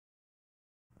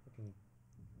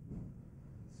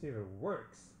See if it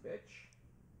works, bitch.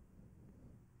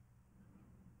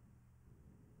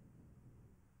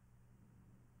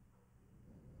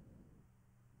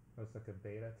 That's like a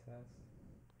beta test.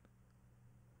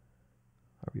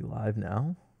 Are we live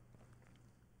now?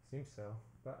 Seems so.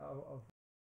 But I'll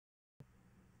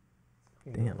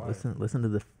Damn, listen to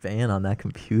the fan on that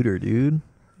computer, dude.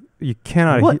 You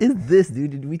cannot. What is this,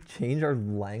 dude? Did we change our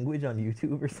language on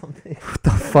YouTube or something? What the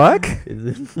fuck? Is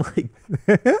it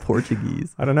like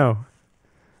Portuguese? I don't know.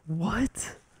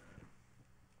 What?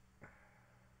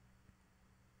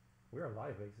 We are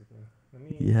live, basically.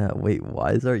 Yeah, wait.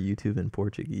 Why is our YouTube in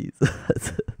Portuguese?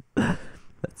 That's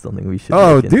something we should.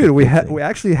 Oh, dude, we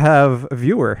actually have a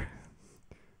viewer.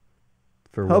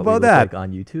 For how what about we look that? like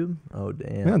on YouTube? Oh,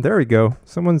 damn. Yeah, there we go.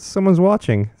 Someone's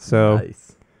watching. So.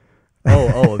 Nice.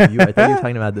 Oh, a viewer. I thought you were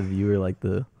talking about the viewer, like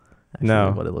the.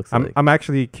 No, what it looks like. I'm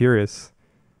actually curious.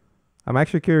 I'm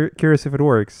actually curious if it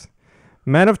works.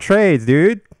 Man of trades,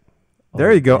 dude.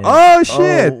 There you go. Damn. Oh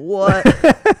shit! Oh, what?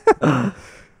 All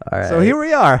right. So here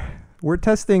we are. We're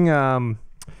testing some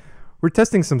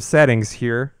settings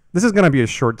here. This is gonna be a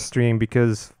short stream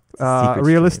because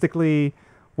realistically,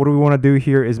 what we want to do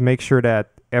here is make sure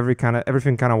that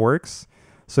everything kind of works.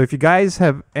 So if you guys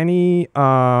have any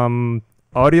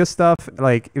audio stuff,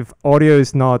 like if audio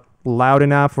is not loud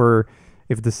enough, or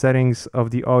if the settings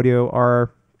of the audio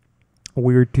are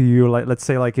weird to you, like let's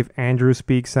say like if Andrew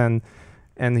speaks and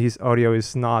his audio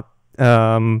is not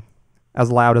as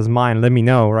loud as mine, let me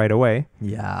know right away.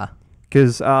 Yeah.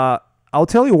 Because I'll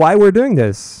tell you why we're doing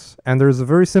this, and there's a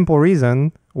very simple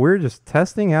reason. We're just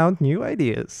testing out new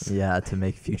ideas. Yeah, to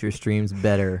make future streams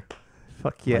better.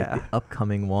 Fuck yeah. Like the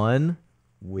upcoming one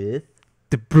with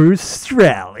the Bruce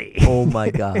Straley. Oh my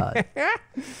god.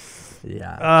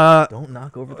 Yeah. Don't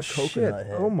knock over the coconut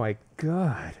head. Oh my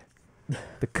god.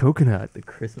 The coconut. The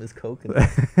Christmas coconut.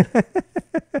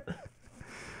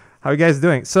 How are you guys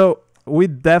doing? So we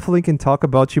definitely can talk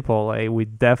about Chipotle. We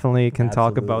definitely can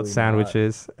talk about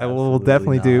sandwiches. We'll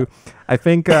definitely do. I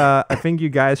think you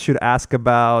guys should ask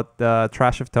about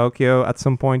Trash of Tokyo at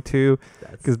some point too,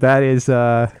 because that is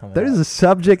a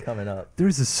subject coming up.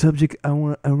 There's a subject I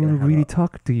want to really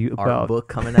talk to you about. Our book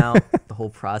coming out, the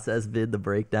whole process vid, the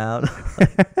breakdown,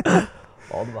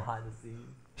 all the behind the scenes.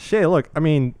 Shit, look, I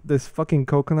mean, this fucking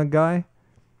coconut guy,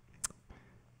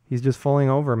 he's just falling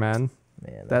over, man.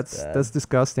 Man, that's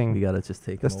disgusting. We gotta just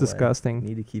take him That's away. disgusting.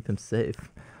 Need to keep him safe.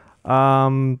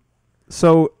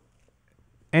 So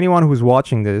anyone who's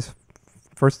watching this,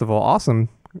 first of all, awesome.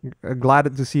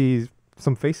 Glad to see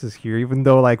some faces here, even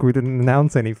though like we didn't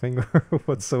announce anything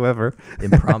whatsoever.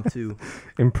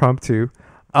 Impromptu.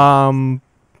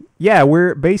 Yeah,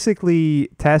 we're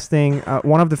basically testing.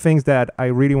 One of the things that I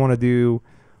really want to do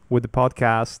with the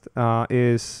podcast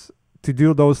is to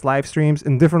do those live streams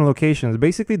in different locations.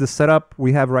 Basically the setup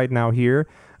we have right now here,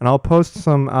 and I'll post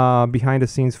some behind the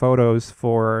scenes photos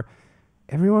for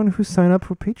everyone who signed up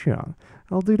for Patreon.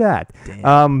 I'll do that.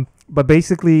 Damn. But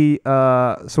basically,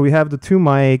 so we have the two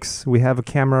mics, we have a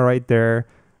camera right there,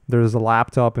 there's a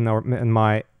laptop in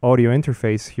my audio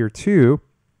interface here too,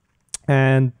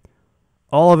 and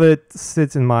all of it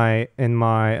sits in my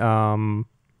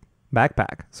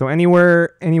backpack. So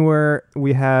anywhere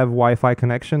we have Wi-Fi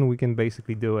connection, we can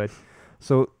basically do it.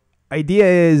 So idea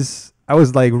is, I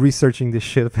was like researching this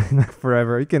shit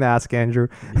forever. You can ask Andrew.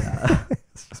 Yeah.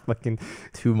 It's just fucking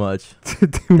too much. too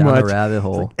Down much. the rabbit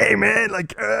hole. Like, hey man,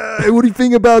 like, what do you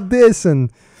think about this? And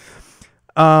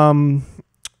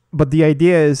but the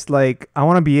idea is like I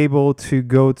want to be able to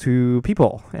go to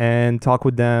people and talk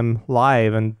with them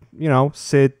live, and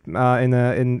sit in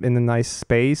a nice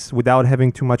space without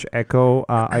having too much echo.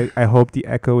 I hope the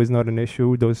echo is not an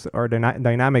issue. Those are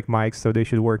dynamic mics, so they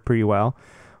should work pretty well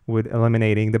with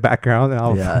eliminating the background.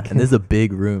 And this is a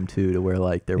big room too, to where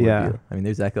like there would be. I mean,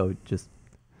 there's echo just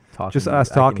talking. Just us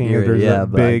talking. There's a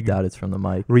but big I doubt it's from the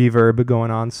mic. Reverb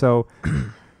going on. So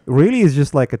really, it's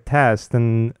just like a test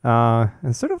and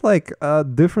sort of like a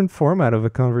different format of a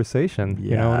conversation.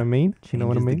 Yeah. You know what I mean?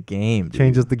 Changes the game. Dude.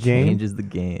 Changes the game. Changes the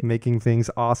game. Making things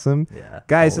awesome. Yeah.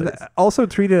 Guys, also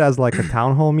treat it as like a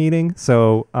town hall meeting.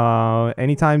 So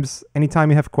anytime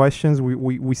you have questions,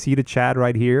 we see the chat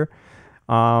right here.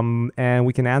 And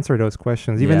we can answer those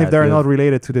questions, even if they're not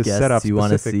related to this setup. You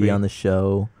want to see on the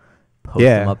show, post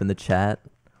them up in the chat.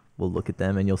 We'll look at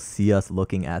them, and you'll see us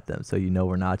looking at them, so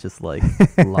we're not just like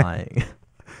lying.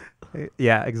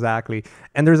 Yeah, exactly.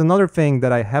 And there's another thing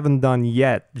that I haven't done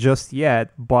just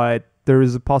yet, but there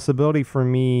is a possibility for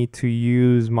me to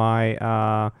use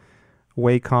my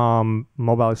Wacom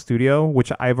mobile studio,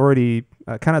 which I've already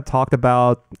kind of talked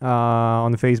about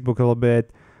on Facebook a little bit.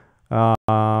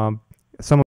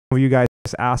 Some of you guys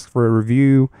ask for a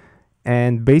review,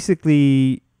 and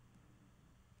basically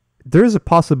there's a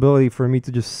possibility for me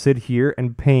to just sit here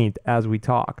and paint as we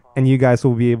talk, and you guys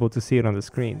will be able to see it on the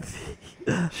screen.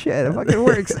 Shit, it fucking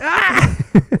works.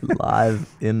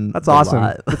 Live in That's awesome.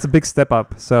 Live. That's a big step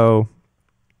up. So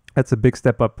that's a big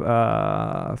step up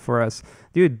for us.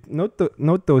 Dude,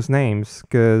 note those names,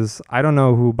 because I don't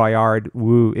know who Bayard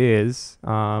Wu is.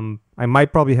 I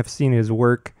might probably have seen his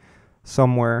work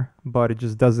somewhere, but it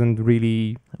just doesn't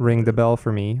really ring the bell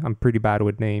for me. I'm pretty bad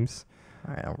with names.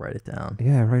 All right, I'll write it down.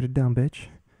 Yeah, write it down, bitch.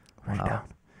 Write it down.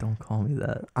 Don't call me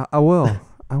that. I will.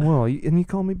 I will. And you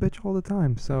call me bitch all the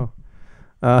time, so...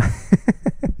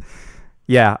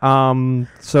 yeah.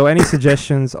 So any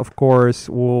suggestions, of course,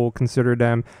 we'll consider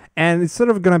them, and it's sort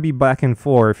of gonna be back and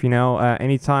forth.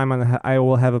 Anytime I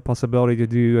will have a possibility to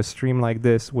do a stream like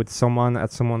this with someone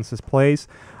at someone's place.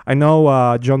 I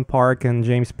know John Park and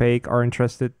James Pake are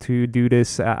interested to do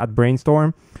this at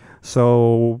Brainstorm,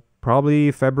 so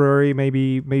probably February,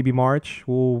 maybe March,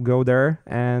 we'll go there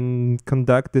and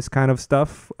conduct this kind of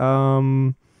stuff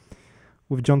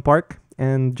with John Park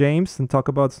and James and talk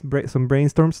about some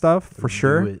brainstorm stuff for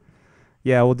sure.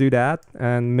 Yeah, we'll do that,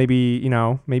 and maybe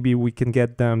we can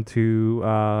get them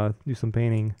to do some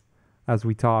painting as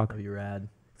we talk. That'd be rad.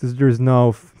 There's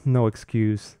no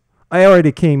excuse. I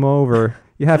already came over.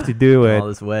 You have to do it. All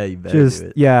this way, you better do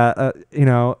it. Yeah,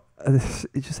 you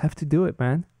just have to do it,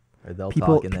 man. Or they'll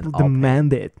people talk and then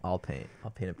demand it. I'll paint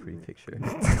a pretty picture.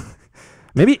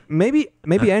 Maybe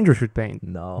Andrew should paint.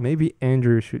 No. Maybe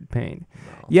Andrew should paint. No.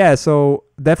 Yeah, so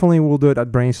definitely we'll do it at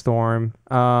Brainstorm.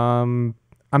 I'm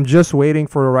just waiting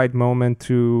for the right moment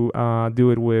to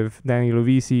do it with Danny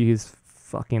Lovisi. He's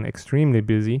fucking extremely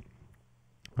busy.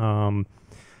 That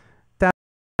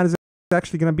is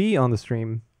actually going to be on the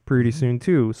stream pretty soon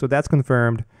too. So that's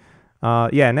confirmed.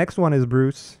 Next one is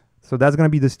Bruce. So that's going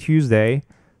to be this Tuesday.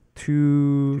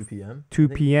 2 p.m. 2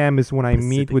 p.m. is when I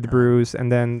meet with Bruce,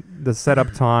 and then the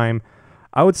setup time,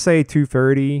 I would say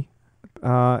 2:30.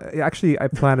 Actually, I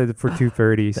planned it for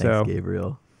 2:30. Thanks, so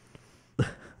Gabriel.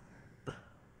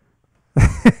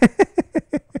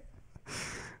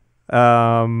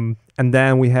 And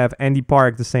then we have Andy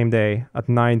Park the same day at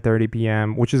 9:30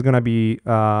 p.m., which is gonna be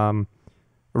a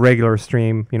regular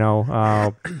stream, through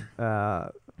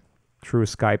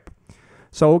Skype.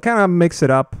 So we'll kind of mix it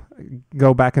up,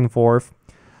 go back and forth.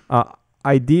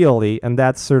 Ideally, and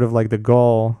that's sort of like the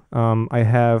goal I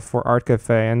have for Art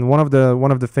Cafe. And one of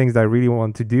the things that I really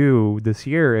want to do this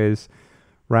year is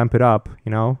ramp it up.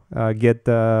 Get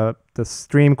the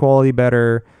stream quality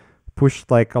better, push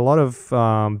like a lot of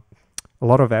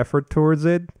effort towards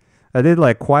it. I did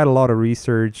like quite a lot of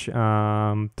research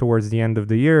towards the end of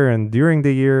the year and during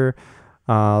the year.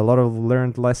 A lot of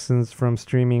learned lessons from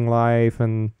streaming live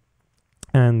and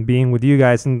being with you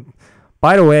guys. And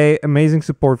by the way, amazing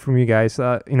support from you guys.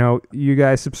 You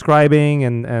guys subscribing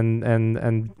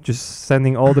and just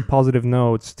sending all the positive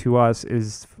notes to us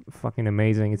is fucking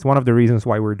amazing. It's one of the reasons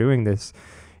why we're doing this.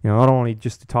 Not only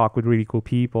just to talk with really cool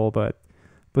people, but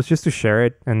just to share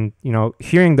it. And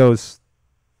hearing those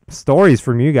stories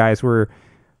from you guys were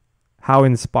how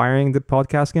inspiring the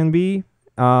podcast can be.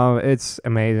 It's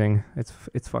amazing.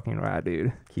 It's fucking rad,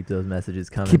 dude. Keep those messages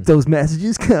coming. Keep those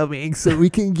messages coming so we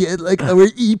can get like our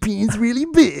EPs really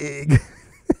big.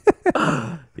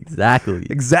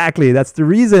 Exactly. That's the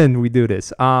reason we do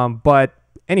this. But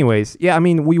anyways, yeah, I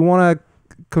mean, we want to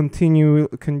continue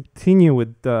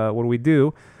with what we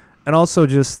do, and also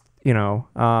just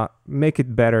make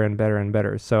it better and better and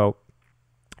better. So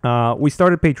we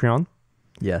started Patreon.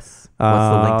 Yes. What's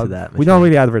the link to that? We don't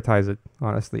really advertise it,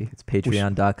 honestly. It's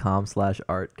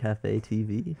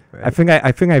patreon.com/artcafetv. Right? I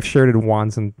think I've shared it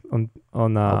once on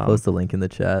I'll post the link in the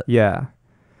chat. Yeah.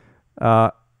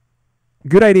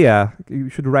 Good idea. You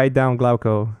should write down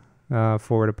Glauco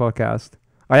for the podcast.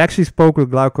 I actually spoke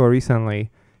with Glauco recently.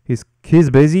 He's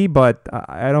busy, but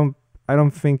I don't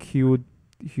think he would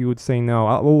say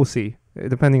no. We'll see,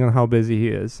 depending on how busy he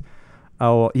is.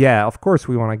 Yeah, of course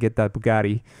we want to get that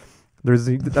Bugatti.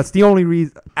 That's the only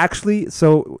reason. Actually,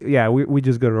 so yeah, we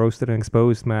just got roasted and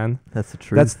exposed, man. That's the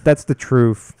truth. That's the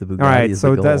truth. The Bugatti All right, is so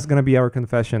the goal. that's gonna be our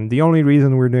confession. The only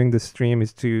reason we're doing this stream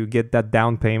is to get that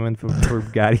down payment for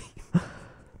Bugatti.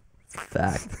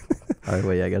 Fact. All right,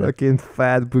 wait, I gotta fucking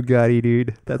fat Bugatti,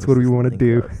 dude. That's what we want to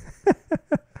do.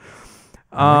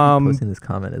 I'm posting this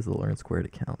comment as the Learn Squared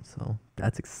account, so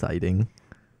that's exciting.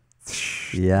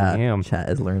 Yeah, damn. Chat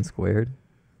as Learn Squared.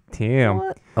 Damn.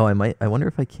 What? Oh, I wonder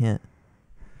if I can't.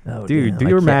 Oh, dude, damn, do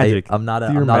your magic. I'm not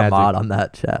a mod on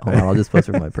that chat. Hold on, I'll just post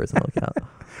it from my personal account.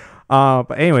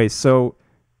 But anyways, so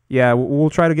yeah, we'll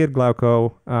try to get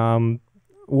Glauco.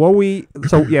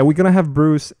 we're gonna have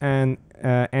Bruce and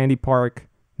Andy Park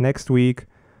next week.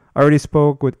 I already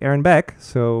spoke with Aaron Beck,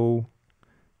 so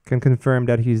can confirm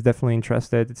that he's definitely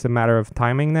interested. It's a matter of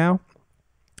timing now.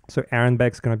 So Aaron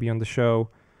Beck's gonna be on the show.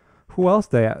 Who else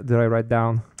did I write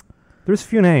down? There's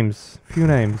few names.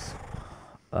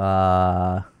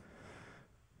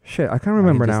 Shit, I can't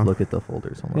remember now. Look at the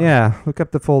folder somewhere. Yeah, look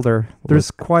up the folder.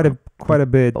 There's quite a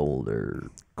bit. Folder.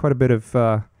 Quite a bit of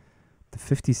the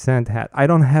 50 Cent hat. I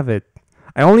don't have it.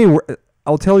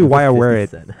 I'll tell you why I wear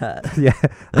it. Hat. Yeah,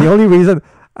 the only reason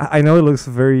I know it looks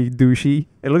very douchey.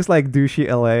 It looks like douchey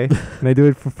LA, and I do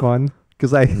it for fun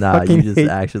because I you just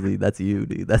actually that's you,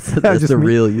 dude. That's the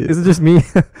real you. Is it just me?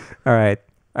 All right.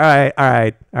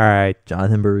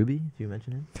 Jonathan Berube, did you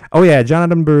mention him? Oh yeah,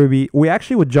 Jonathan Berube.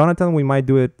 With Jonathan, we might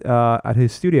do it at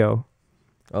his studio.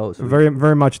 Oh, sweet. Very,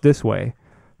 very much this way.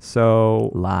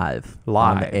 So live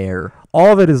on the air.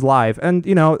 All of it is live, and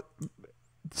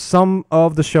some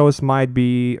of the shows might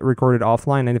be recorded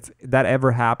offline, and if that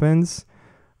ever happens,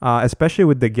 especially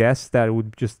with the guests, that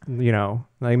would just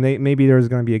like maybe there's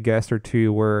going to be a guest or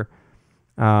two where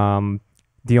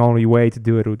the only way to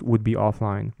do it would be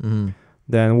offline. Mm-hmm.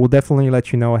 Then we'll definitely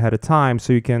let you know ahead of time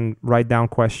so you can write down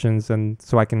questions and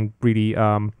so I can really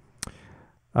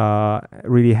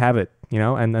have it,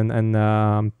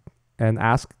 and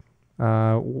ask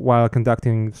while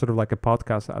conducting sort of like a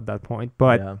podcast at that point.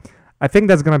 But yeah. I think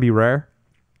that's going to be rare.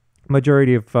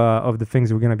 Majority of the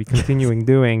things we're going to be continuing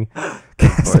doing.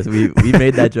 Of course, we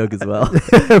made that joke as well.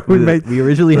 we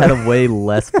originally had a way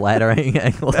less flattering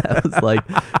angle. That was like,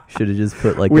 should have just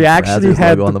put like we the actually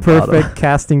had logo the on the perfect bottom.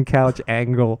 casting couch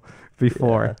angle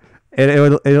before.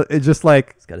 Yeah. It just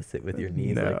like Just gotta sit with your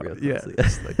knees like real closely.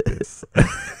 Just like this.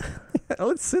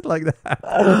 Let's sit like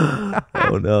that.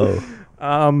 Oh no.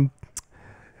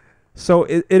 So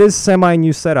it is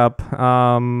semi-new setup.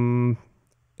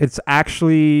 It's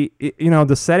actually,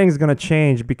 the setting is going to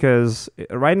change because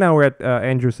right now we're at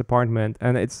Andrew's apartment,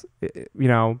 and it's,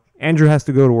 Andrew has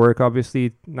to go to work,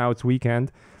 obviously. Now it's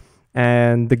weekend.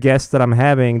 And the guests that I'm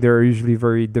having, they're usually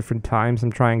very different times.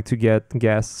 I'm trying to get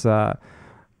guests for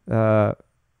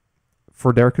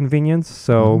their convenience.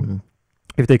 So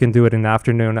if they can do it in the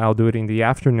afternoon, I'll do it in the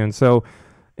afternoon. So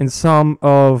in some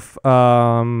of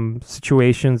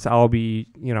situations, I'll be,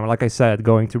 like I said,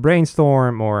 going to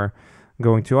brainstorm or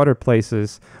going to other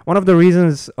places. One of the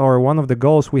reasons or one of the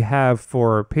goals we have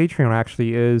for Patreon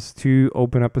actually is to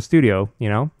open up a studio,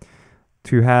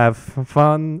 to have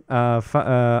fun,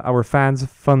 our fans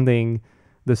funding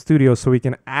the studio so we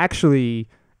can actually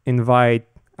invite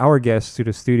our guests to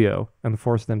the studio and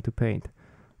force them to paint.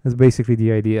 That's basically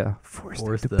the idea. Force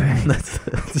them to paint. That's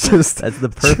the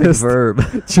perfect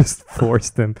verb. Just force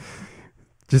them.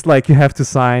 Just like you have to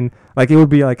sign, like it would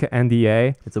be like an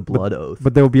NDA. It's a blood oath.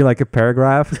 But there will be like a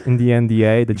paragraph in the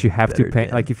NDA that you have to paint.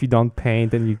 Paint. Like if you don't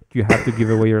paint, then you have to give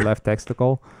away your left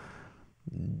testicle.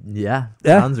 Yeah.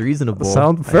 Sounds reasonable.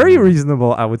 Sounds very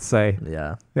reasonable, I would say.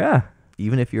 Yeah. Yeah.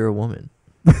 Even if you're a woman.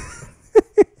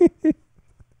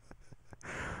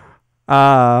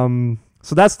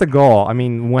 So that's the goal. I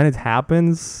mean, when it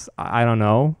happens, I don't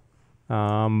know.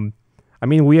 I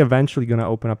mean, we eventually gonna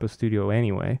open up a studio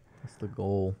anyway. That's the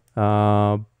goal.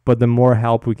 But the more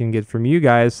help we can get from you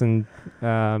guys, and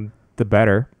the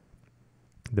better.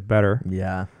 The better.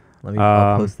 Yeah.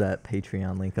 I'll post that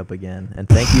Patreon link up again. And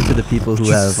thank you to the people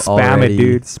who have already spam it,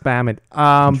 dude. Spam it.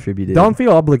 Contributed. Don't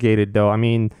feel obligated, though. I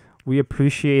mean, we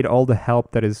appreciate all the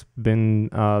help that has been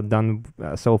done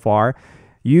so far.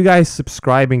 You guys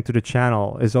subscribing to the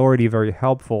channel is already very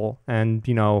helpful. And,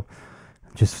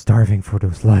 just starving for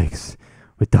those likes.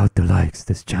 Without the likes,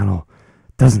 this channel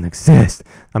doesn't exist.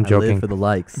 I'm joking. I live for the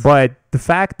likes. But the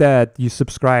fact that you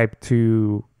subscribe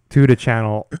to the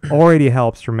channel already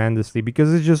helps tremendously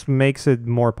because it just makes it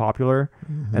more popular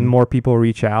and more people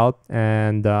reach out,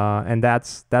 and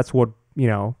that's what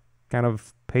kind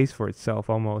of pays for itself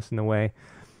almost in a way.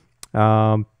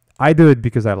 I do it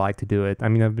because I like to do it. I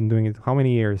mean, I've been doing it how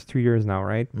many years? 2 years now,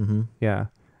 right? Yeah,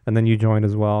 and then you joined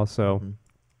as well, so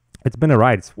it's been a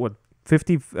ride. It's what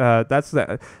 50. That's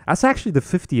actually the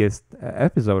 50th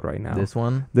episode right now. This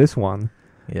one.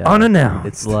 Yeah. Unannounced.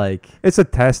 It's like it's a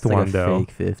test it's one like a though.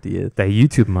 Fake 50th. The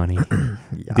YouTube money,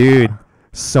 Yeah. dude.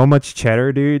 So much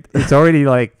cheddar, dude. It's already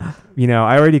like,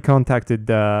 I already contacted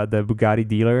the Bugatti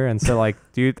dealer and said like,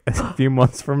 dude, a few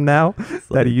months from now,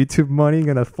 that YouTube money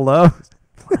gonna flow.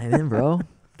 Flying in, bro.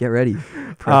 Get ready.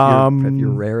 Prep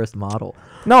your rarest model.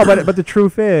 No, but the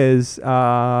truth is,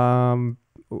 the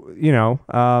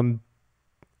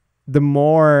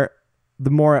more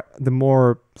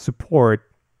support,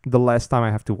 the less time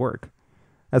I have to work.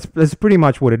 That's pretty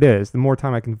much what it is. The more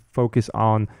time I can focus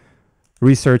on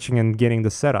researching and getting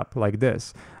the setup like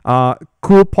this.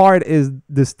 Cool part is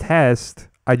this test.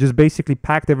 I just basically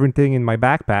packed everything in my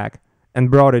backpack and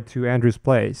brought it to Andrew's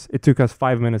place. It took us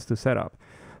 5 minutes to set up.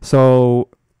 So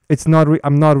it's not.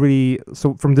 I'm not really.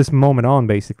 So from this moment on,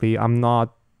 basically, I'm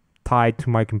not tied to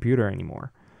my computer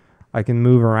anymore. I can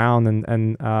move around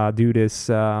and do this.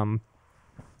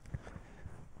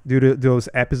 Those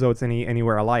episodes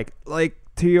anywhere I like. Like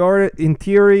in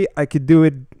theory, I could do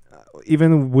it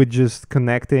even with just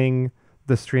connecting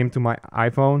the stream to my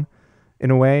iPhone.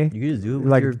 In a way, you can just do it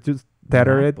with like your just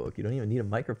tether it. MacBook. You don't even need a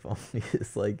microphone.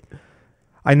 It's like.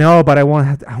 I know, but I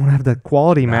want to have that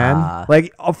quality, man.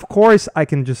 Like, of course, I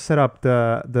can just set up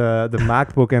the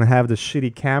MacBook and have the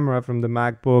shitty camera from the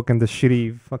MacBook and the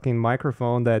shitty fucking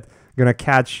microphone that gonna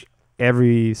catch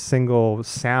every single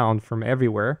sound from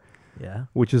everywhere. Yeah,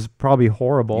 which is probably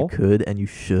horrible. You could and you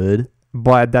should,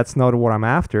 but that's not what I'm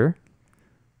after.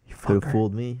 You could have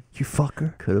fooled me. You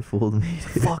fucker. Could have fooled me.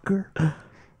 Fucker.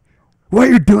 Why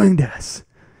are you doing this?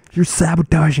 You're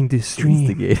sabotaging this stream.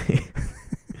 Instigating.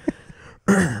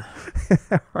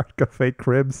 Hard Cafe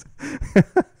Cribs.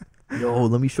 Yo,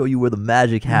 let me show you where the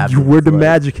magic happens. Where the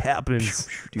magic happens.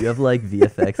 Do you have like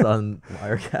VFX on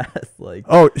Wirecast? Like,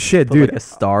 oh shit, put, dude! Like a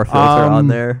star filter on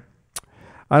there.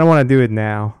 I don't want to do it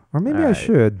now, or maybe I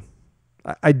should.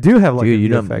 I do have like. Dude, a you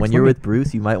know, VFX. when you're with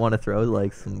Bruce, you might want to throw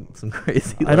like some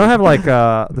crazy. I don't have like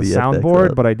the soundboard,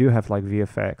 up. but I do have like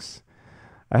VFX.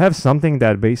 I have something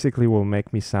that basically will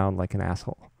make me sound like an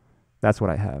asshole. That's what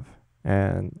I have.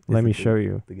 And let me show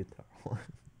you. The guitar one.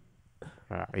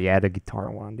 Yeah, the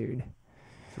guitar one, dude.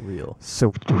 It's real.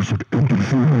 So there's an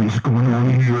interference going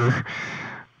on here.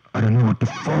 I don't know what the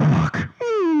fuck.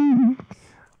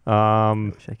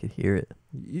 Wish I could hear it.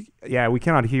 Yeah, we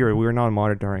cannot hear it. We're not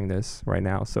monitoring this right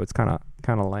now, so it's kind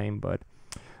of lame. But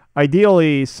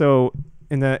ideally, so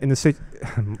in the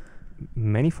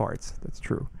many farts. That's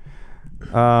true.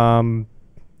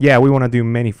 Yeah, we want to do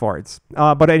many farts.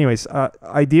 But anyways,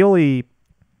 ideally,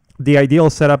 the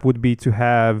ideal setup would be to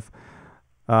have,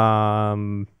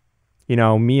 me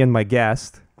and my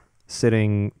guest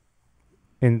sitting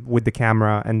in with the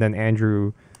camera, and then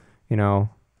Andrew,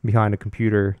 behind the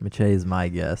computer. Mache is my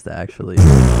guest, actually.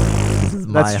 This is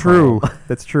my true. home.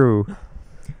 That's true.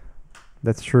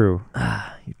 That's true.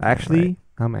 Actually, right.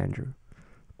 I'm Andrew.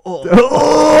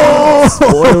 Oh,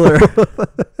 spoiler.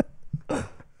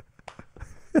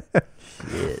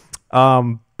 Shit.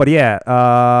 But yeah,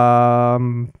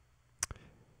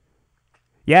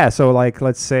 so like,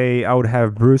 let's say I would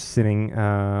have Bruce sitting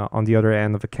on the other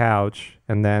end of the couch,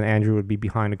 and then Andrew would be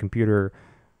behind the computer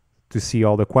to see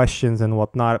all the questions and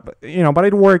whatnot. But but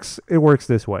it works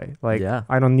this way. Like,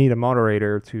 I don't need a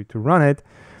moderator to run it,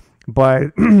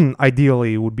 but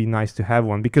ideally it would be nice to have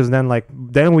one, because then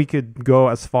we could go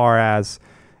as far as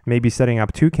maybe setting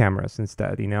up 2 cameras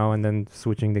instead, and then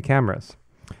switching the cameras.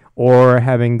 Or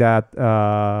having that,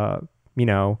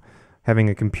 having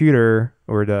a computer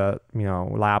or the,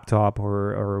 laptop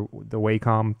or the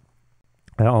Wacom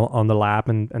on the lap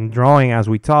and drawing as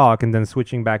we talk, and then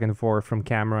switching back and forth from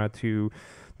camera to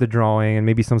the drawing, and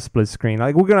maybe some split screen.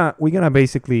 Like, we're gonna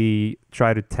basically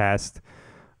try to test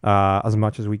as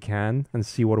much as we can and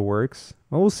see what works.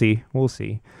 Well, we'll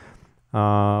see.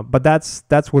 But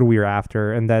that's what we're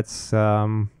after, and that's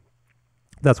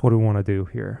what we want to do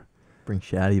here. Bring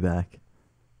Shaddy back.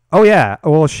 Oh yeah.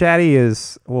 Well, Shaddy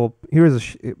is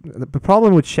here's the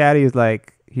problem with Shaddy is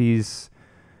like he's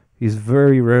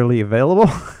very rarely available.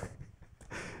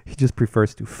 He just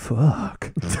prefers to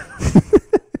fuck.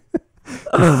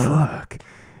 Fuck.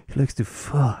 He likes to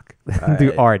fuck.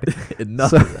 Do art.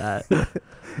 Enough of that.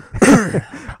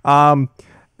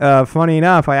 Funny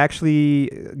enough, I actually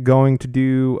going to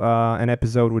do an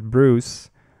episode with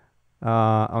Bruce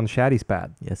on Shaddy's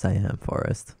pad. Yes, I am,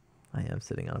 Forrest. I am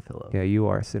sitting on a pillow. Yeah, you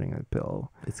are sitting on a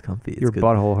pillow. It's comfy. It's Your good,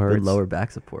 butthole hurts. Good lower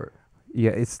back support.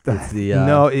 Yeah, it's the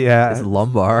it's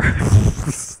lumbar.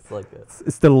 It's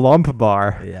the lump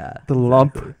bar. Yeah, the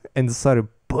lump inside a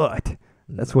butt.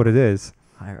 That's what it is.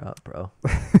 Higher up, bro.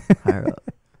 Higher up.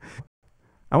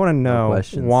 I want to know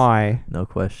why. No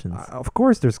questions. Of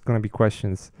course, there's gonna be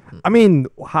questions. I mean,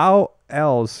 how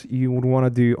else you would want to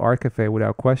do Art Cafe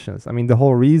without questions? I mean, the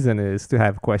whole reason is to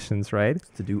have questions, right?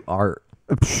 To do art.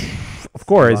 Of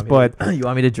course, but you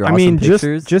want me to draw some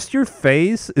pictures? just your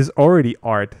face is already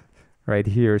art right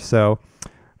here. So,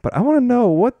 but I want to know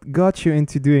what got you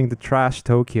into doing the Trash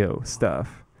Tokyo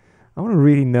stuff. I want to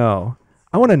really know.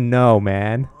 I want to know,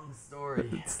 man. Long story.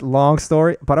 It's a long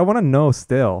story, but I want to know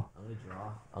still.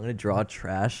 I'm gonna draw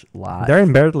trash live.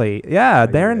 Darren Bertley. Yeah, Are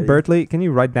Darren Bertley. Can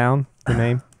you write down the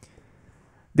name?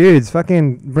 Dudes,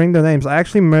 fucking bring the names. I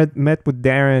actually met with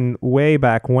Darren way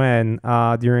back when,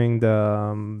 during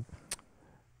the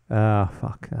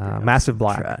Massive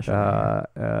Black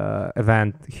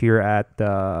event here at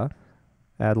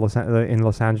in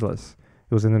Los Angeles.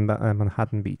 It was in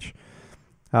Manhattan Beach.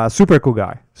 Super cool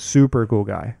guy. Super cool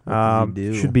guy. What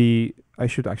does he do? I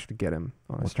should actually get him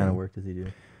on What kind of work does he do?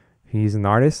 He's an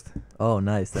artist. Oh,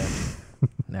 nice. That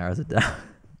narrows it down.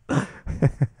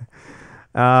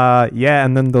 Yeah,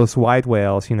 and then those white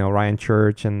whales, you know, Ryan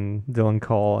Church and Dylan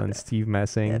Cole and Steve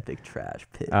Messing. Epic trash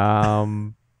pit. I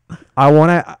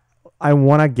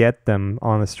wanna get them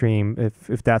on the stream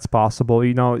if that's possible.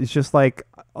 You know, it's just like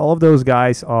all of those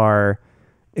guys are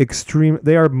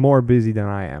they are more busy than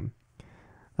I am.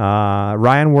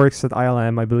 Ryan works at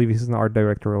ILM. I believe he's an art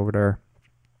director over there.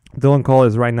 Dylan Cole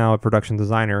is right now a production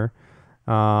designer.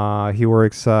 He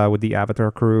works with the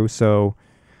Avatar crew, so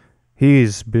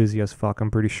he's busy as fuck,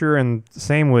 I'm pretty sure. And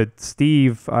same with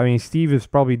Steve. I mean, Steve is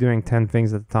probably doing 10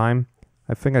 things at the time.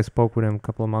 I think I spoke with him a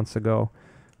couple of months ago.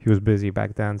 He was busy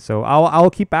back then. So I'll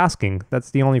keep asking.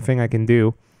 That's the only thing I can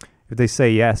do. If they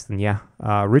say yes, then yeah.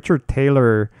 Richard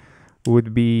Taylor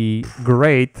would be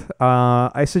great.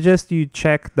 I suggest you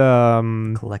check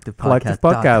the Collective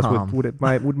podcast with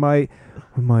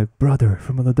my brother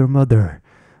from another mother,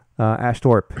 Ash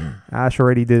Thorpe. Ash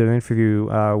already did an interview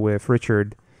with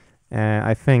Richard, and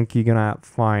I think you're gonna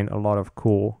find a lot of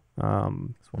cool.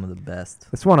 It's one of the best.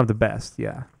 It's one of the best.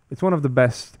 Yeah, it's one of the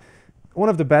best. One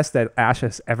of the best that Ash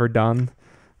has ever done.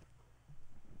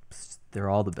 They're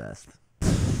all the best.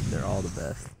 They're all the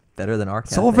best. Better than our.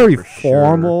 It's all very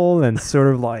formal and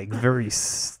sort of like very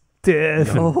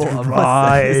stiff and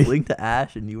dry. This link to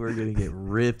Ash, and you were gonna get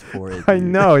ripped for it. Dude. I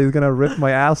know he's gonna rip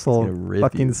my asshole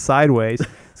fucking sideways.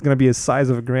 It's gonna be the size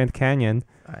of a Grand Canyon.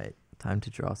 All right, time to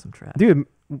draw some trash. Dude,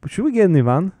 should we get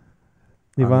Nivan?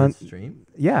 On the stream?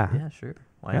 Yeah. Yeah, sure.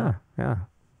 Why not? Yeah.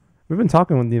 We've been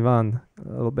talking with Nivan a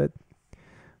little bit.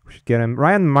 We should get him.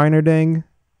 Ryan Meinerding,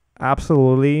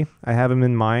 absolutely. I have him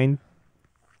in mind.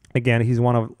 Again, he's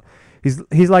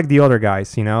like the other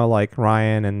guys, you know, like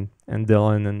Ryan and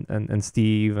Dylan and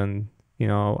Steve, and you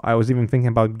know, I was even thinking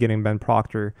about getting Ben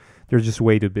Proctor. They're just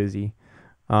way too busy.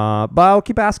 But I'll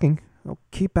keep asking.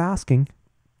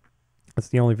 That's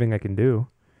the only thing I can do.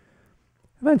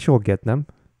 Eventually we'll get them.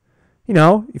 You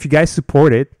know, if you guys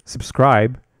support it,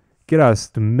 subscribe, get us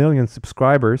to 1 million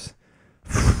subscribers.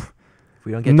 If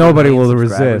we don't get nobody will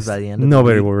resist. By the end of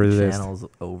nobody the week, will resist. The channel's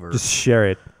over. Just share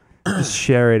it. Just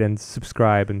share it and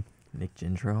subscribe. And Nick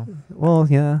Gintro. Well,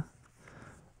 yeah.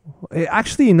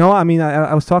 Actually, you know, I mean,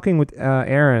 I was talking with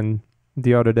Aaron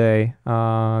the other day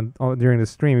during the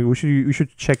stream. We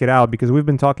should check it out because we've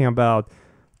been talking about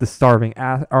the starving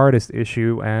artist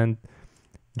issue and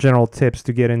general tips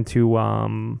to get into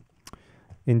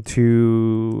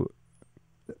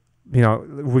you know,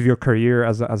 with your career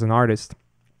as an artist.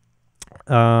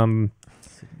 And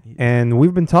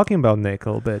we've been talking about Nick a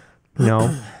little bit. You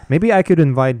know, maybe I could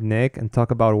invite Nick and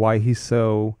talk about why he's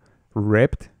so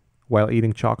ripped while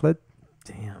eating chocolate.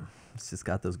 Damn, he's just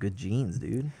got those good genes,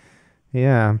 dude.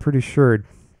 Yeah, I'm pretty sure.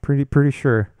 Pretty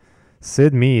sure.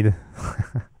 Sid Mead.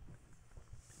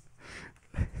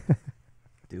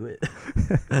 Do it.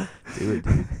 Do it,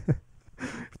 dude.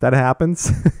 If that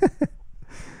happens,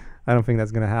 I don't think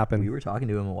that's gonna happen. We were talking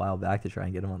to him a while back to try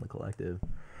and get him on the collective.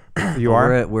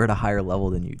 We're at a higher level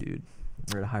than you, dude.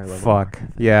 We're at a higher level. Fuck.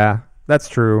 Yeah, that's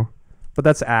true. But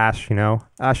that's Ash, you know.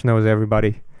 Ash knows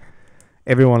everybody.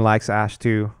 Everyone likes Ash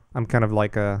too. I'm kind of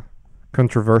like a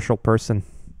controversial person.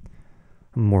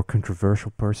 I'm a more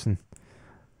controversial person.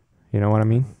 You know what I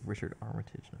mean? Richard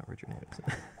Armitage, not Richard Harrison.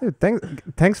 Dude,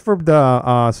 thanks for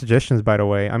the suggestions, by the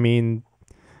way. I mean,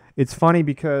 it's funny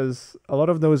because a lot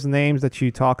of those names that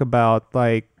you talk about,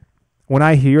 like, when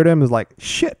I hear them, it's like,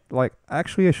 shit, like,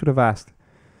 actually I should have asked.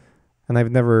 And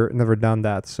I've never done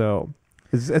that, so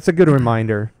it's a good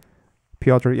reminder.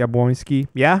 Piotr Jabłoński,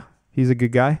 yeah, he's a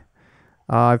good guy.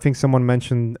 I think someone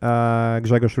mentioned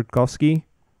Grzegorz Rutkowski.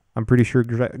 I'm pretty sure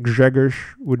Grzegorz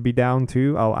would be down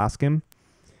too. I'll ask him.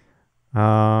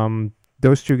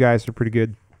 Those two guys are pretty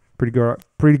good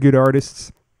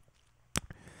artists.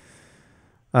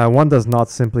 One does not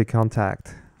simply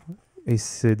contact a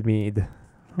Sid Mead.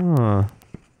 Huh.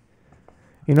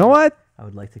 You know what? I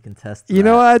would like to contest You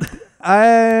know what?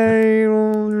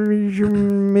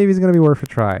 Maybe it's gonna be worth a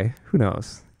try. Who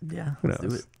knows? Yeah, Who knows?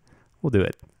 do it.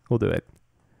 We'll do it.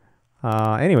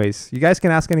 Anyways, you guys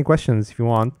can ask any questions if you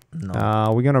want.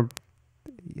 No. We're gonna.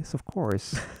 Yes, of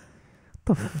course.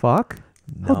 What the fuck?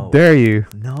 No. How dare you?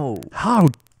 No. How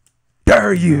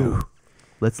dare you?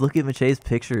 Let's look at Mache's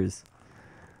pictures.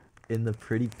 in the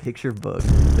pretty picture book,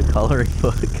 the coloring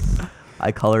book.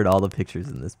 I colored all the pictures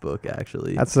in this book,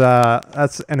 actually. That's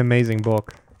an amazing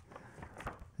book.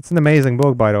 It's an amazing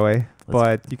book, by the way.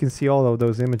 But you can see all of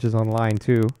those images online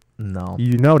too. No.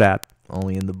 You know that.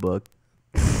 Only in the book.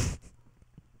 Let's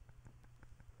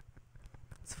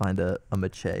find a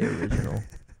Mache original.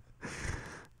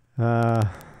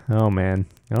 Oh man.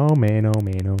 One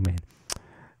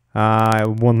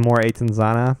more Eitan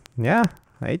Zana. Yeah,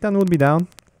 Eitan would be down.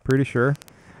 Pretty sure.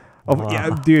 Oh Wow. yeah,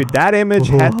 dude, that image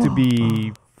had to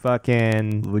be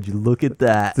fucking. Would you look at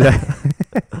that?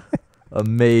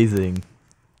 Amazing.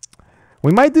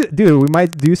 We might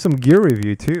do some gear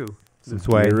review too. Some This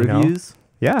way, gear you know? reviews?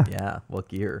 Yeah, Yeah. What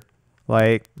gear?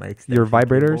 like My your extension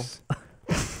vibrators, cable?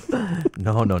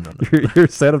 No. your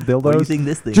set of What do you dildos. think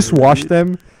this thing Just is, wash dude?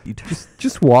 them. You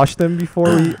Just wash them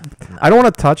before we. I don't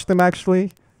want to touch them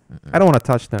actually. I don't want to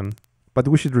touch them, but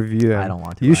we should review them. I don't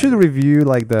want to. You should either. review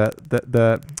like the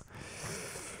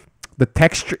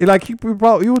texture. Like you would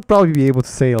probably be able to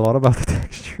say a lot about the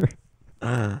texture.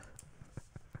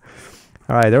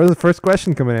 All right, there was the first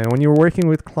question coming in. When you're working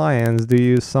with clients, do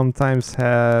you sometimes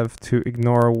have to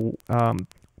ignore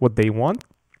what they want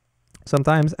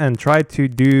sometimes and try to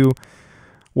do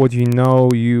what you know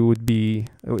would be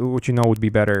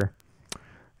better?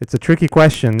 It's a tricky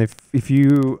question. If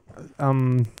you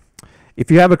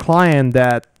have a client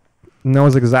that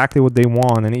knows exactly what they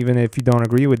want, and even if you don't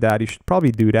agree with that, you should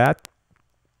probably do that.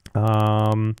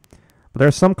 But there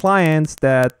are some clients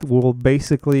that will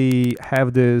basically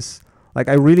have this, like,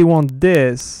 I really want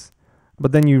this,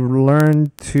 but then you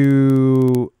learn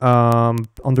to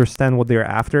understand what they're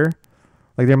after.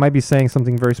 Like, they might be saying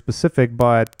something very specific,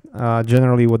 but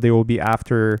generally what they will be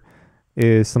after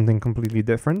is something completely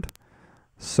different.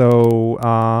 So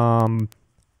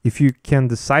if you can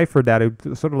decipher that,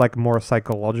 it's sort of like a more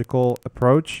psychological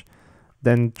approach,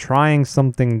 then trying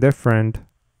something different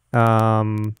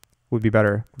would be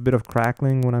better. A bit of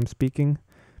crackling when I'm speaking.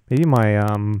 Maybe my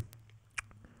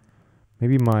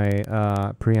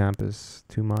preamp is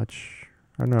too much.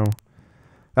 I don't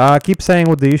know. Keep saying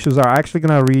what the issues are. I'm actually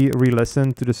gonna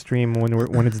re-listen to the stream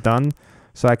when it's done,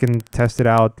 so I can test it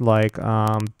out like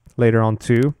later on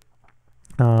too.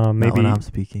 Not Maybe when I'm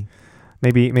speaking.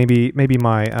 maybe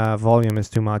my volume is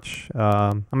too much.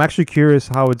 I'm actually curious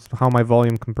how my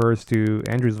volume compares to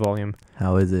Andrew's volume.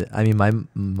 How is it? I mean, my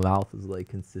mouth is like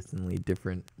consistently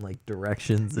different, like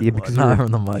directions and because whatnot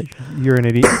from the mic. You're an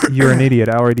idiot. You're an idiot.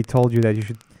 I already told you that you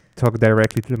should talk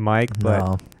directly to the mic, but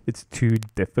No, it's too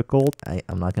difficult.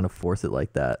 I'm not gonna force it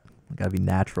like that. I gotta be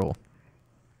natural.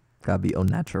 Gotta be au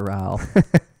natural.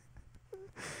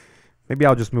 Maybe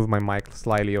I'll just move my mic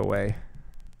slightly away.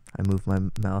 I move my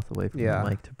mouth away from Yeah. the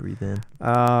mic to breathe in.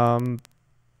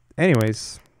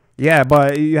 Anyways, yeah,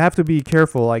 but you have to be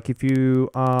careful. Like if you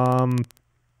want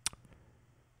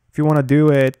to do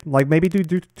it, like maybe do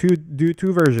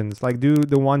two versions. Like do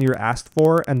the one you're asked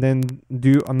for, and then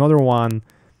do another one,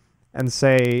 and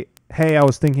say, hey, I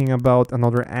was thinking about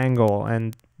another angle,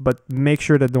 but make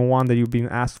sure that the one that you've been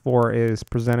asked for is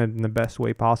presented in the best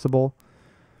way possible.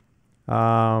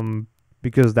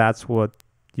 Because that's what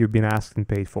you've been asked and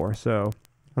paid for. So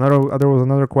there was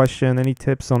another question. Any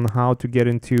tips on how to get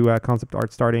into concept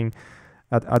art starting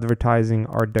at advertising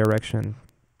art direction?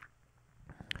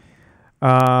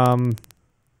 That's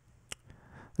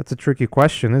a tricky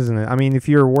question, isn't it? I mean, if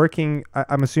you're working,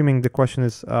 I'm assuming the question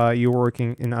is you're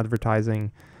working in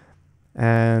advertising,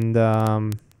 and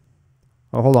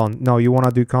hold on. No, you want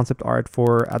to do concept art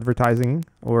for advertising,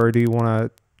 or do you want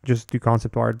to just do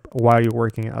concept art while you're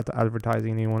working at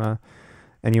advertising, and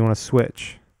you want to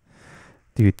switch?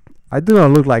 Dude, I do not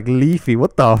look like Leafy.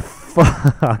 What the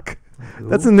fuck?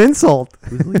 That's an insult.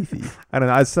 Who's Leafy? I don't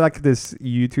know. It's like this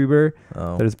YouTuber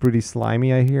Oh, that is pretty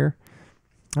slimy, I hear.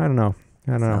 I don't know.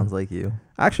 sounds like you.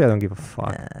 Actually, I don't give a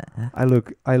fuck. Nah. I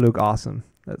look awesome.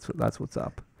 That's what's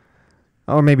up.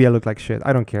 Or maybe I look like shit.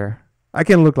 I don't care. I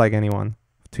can look like anyone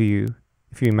to you.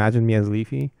 If you imagine me as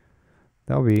Leafy,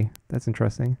 that's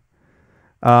interesting.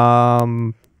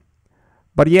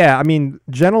 But yeah, I mean,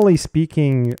 generally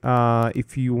speaking,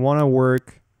 if you want to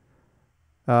work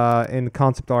in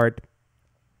concept art,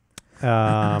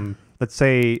 let's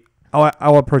say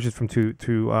I'll approach it from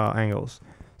two angles.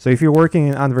 So if you're working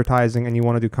in advertising and you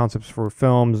want to do concepts for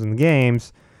films and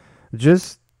games,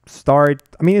 just start.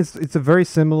 I mean, it's a very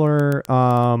similar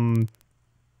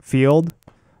field.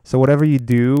 So whatever you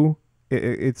do,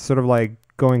 it's sort of like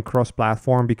going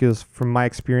cross-platform, because from my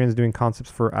experience, doing concepts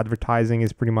for advertising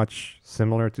is pretty much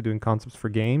similar to doing concepts for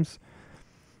games.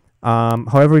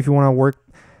 However, if you want to work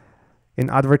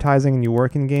in advertising and you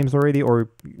work in games already,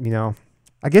 or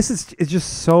I guess it's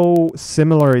just so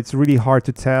similar. It's really hard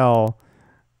to tell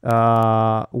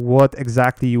what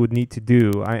exactly you would need to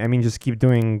do. I mean, just keep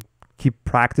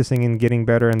practicing and getting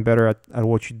better and better at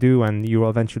what you do, and you will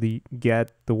eventually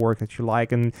get the work that you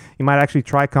like. And you might actually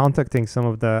try contacting some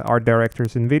of the art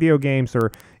directors in video games,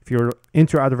 or if you're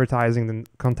into advertising, then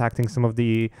contacting some of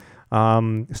the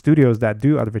studios that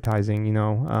do advertising.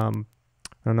 I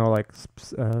don't know, like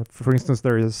for instance,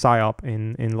 there is a PSYOP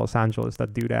in Los Angeles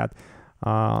that do that.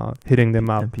 Hitting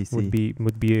them up MPC.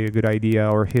 would be a good idea,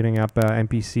 or hitting up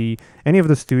MPC, any of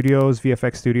the studios,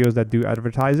 VFX studios that do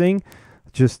advertising.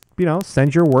 Just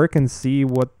send your work and see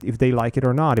if they like it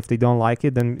or not. If they don't like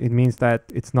it, then it means that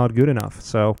it's not good enough.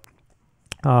 So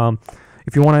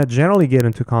if you want to generally get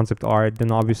into concept art,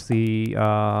 then obviously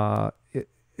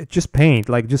it just paint.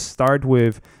 Like, just start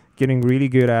with getting really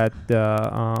good at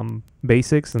the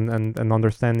basics and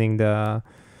understanding the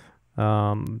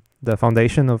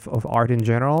foundation of art in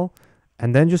general,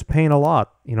 and then just paint a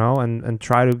lot, and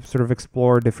try to sort of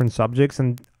explore different subjects.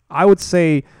 And I would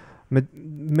say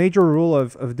major rule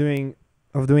of doing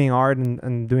art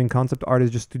and doing concept art is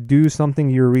just to do something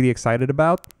you're really excited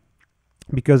about,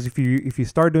 because if you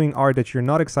start doing art that you're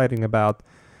not excited about,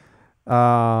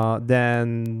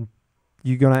 then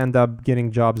you're gonna end up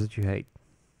getting jobs that you hate,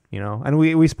 and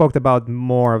we spoke about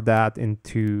more of that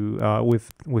into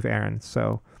with Aaron.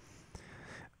 So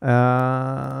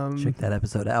check that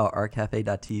episode out,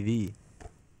 artcafe.tv.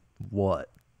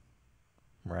 What?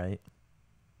 Right?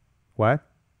 What?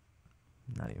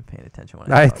 Not even paying attention when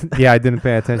I didn't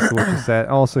pay attention to what you said.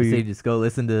 Also, you just go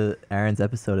listen to Aaron's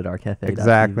episode at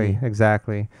artcafe.tv.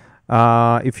 Exactly.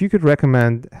 If you could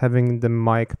recommend having the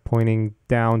mic pointing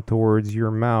down towards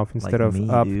your mouth instead of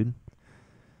up, dude.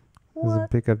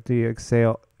 Doesn't pick up the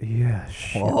exhale. Yeah.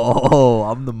 Shit. Oh,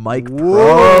 I'm the mic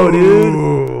pro,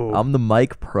 dude. I'm the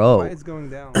mic pro. Why it's going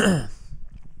down?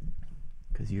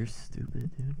 Because you're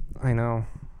stupid, dude. I know.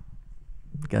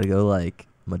 You gotta go like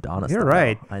Madonna style. You're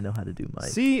right. I know how to do mic.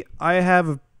 See, I have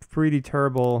a pretty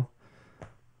terrible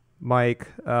mic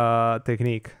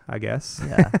technique, I guess.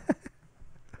 Yeah.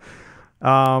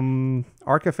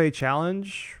 Art Cafe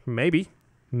challenge, maybe.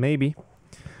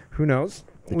 Who knows?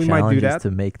 We might do that. Is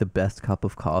to make the best cup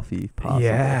of coffee possible.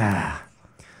 Yeah.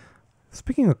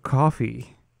 Speaking of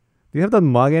coffee, do you have that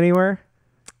mug anywhere?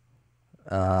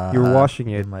 You're washing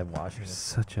it. Am I washing it?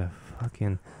 Such a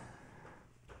fucking.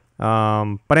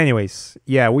 But anyways,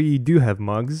 yeah, we do have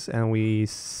mugs and we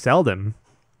sell them.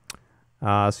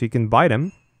 So you can buy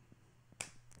them.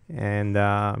 And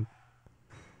I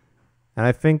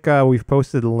think we've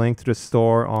posted a link to the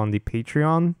store on the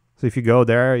Patreon. So if you go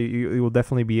there, you will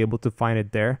definitely be able to find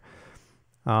it there.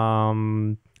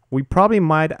 We probably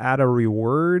might add a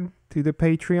reward to the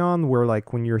Patreon where,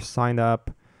 like, when you're signed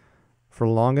up for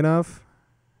long enough.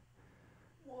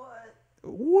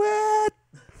 What?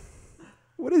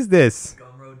 What is this?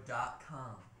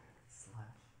 Gumroad.com/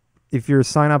 If you're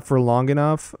signed up for long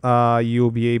enough,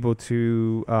 you'll be able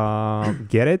to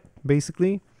get it,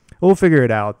 basically. We'll figure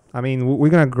it out. I mean, we're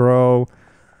going to grow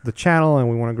the channel and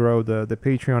we want to grow the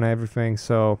Patreon and everything.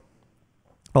 So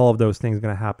all of those things are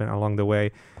going to happen along the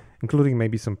way, including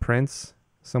maybe some prints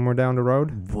somewhere down the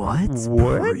road. What?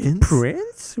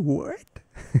 Prince? What?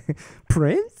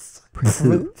 Prince?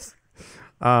 Prince?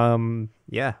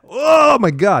 Yeah. Oh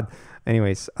my God.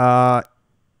 Anyways,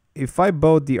 if I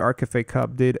bought the Art Cafe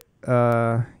cup, did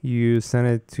you send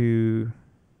it to...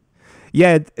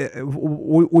 Yeah,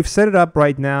 we've set it up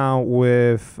right now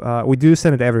with... we do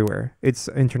send it everywhere. It's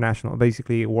international,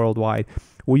 basically worldwide.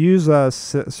 We use a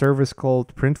service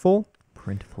called Printful.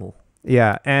 Printful.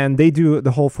 Yeah, and they do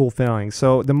the whole fulfilling.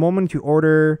 So the moment you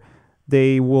order,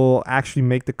 they will actually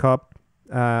make the cup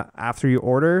after you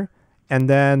order. And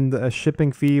then the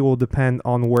shipping fee will depend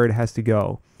on where it has to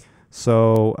go.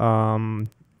 So,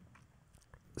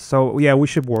 yeah, we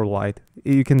ship worldwide.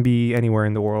 You can be anywhere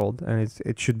in the world, and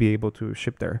it should be able to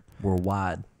ship there.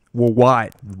 Worldwide.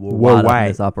 Worldwide.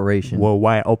 Worldwide. This operation.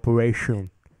 Worldwide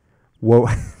operation. Whoa.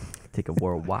 Take a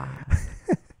worldwide.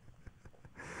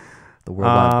 The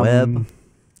World Wide Web.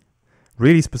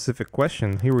 Really specific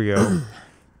question. Here we go.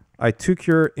 I took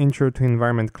your Intro to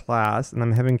Environment class, and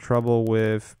I'm having trouble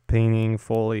with painting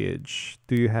foliage.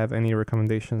 Do you have any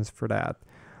recommendations for that?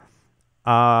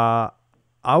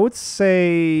 I would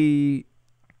say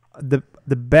the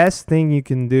best thing you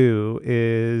can do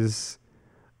is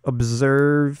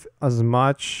observe as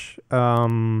much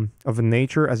of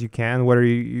nature as you can, whether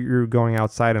you're going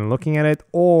outside and looking at it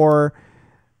or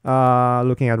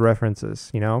looking at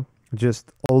references,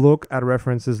 Just look at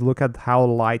references, look at how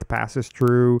light passes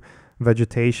through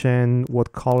vegetation,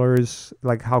 what colors,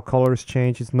 like how colors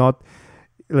change. It's not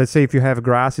let's say if you have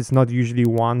grass, it's not usually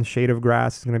one shade of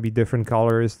grass. It's going to be different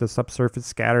colors. The subsurface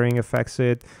scattering affects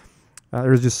it.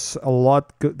 There's just a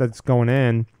lot that's going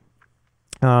in.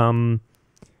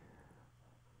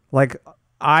 Like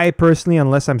I personally,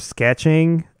 unless I'm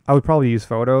sketching, I would probably use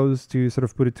photos to sort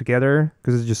of put it together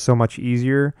because it's just so much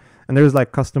easier. And there's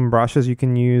like custom brushes you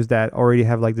can use that already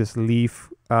have like this leaf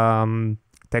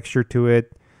texture to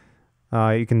it.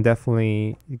 You can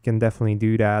definitely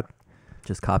do that.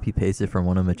 Just copy paste it from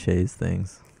one of Mache's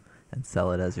things and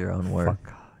sell it as your own work.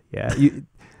 Fuck. Yeah, you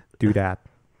do that.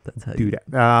 That's how do you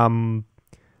that.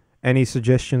 Any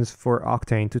suggestions for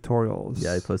Octane tutorials?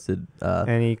 Yeah, I posted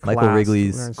any Michael class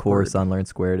Wrigley's course on Learn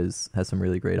Squared has some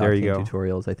really great There you Octane go.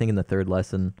 tutorials. I think in the third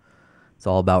lesson, it's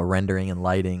all about rendering and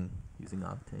lighting using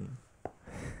Octane.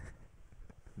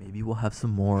 Maybe we'll have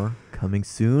some more coming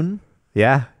soon.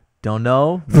 Yeah. Don't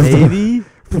know. Maybe.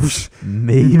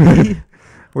 Maybe.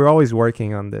 We're always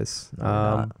working on this. No, we're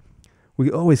not.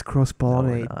 We always No, we're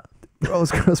cross-pollinate. not. We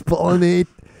always cross-pollinate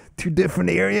to different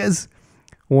areas.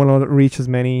 We want to reach as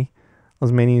many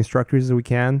instructors as we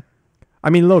can. I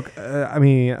mean, look.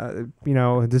 You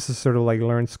know, this is sort of like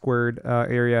Learn Squared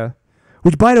area.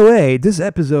 Which, by the way, this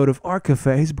episode of Our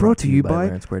Cafe is brought to you by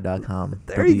LearnSquared.com.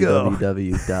 There you go.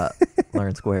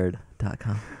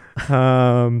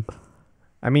 www.learnsquared.com.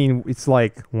 I mean, it's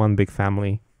like one big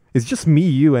family. It's just me,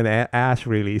 you, and Ash,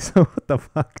 really. So what the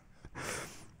fuck?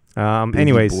 Busy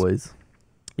Anyways, boys.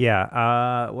 yeah.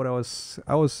 I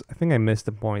think I missed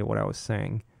the point. What I was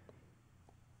saying.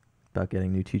 About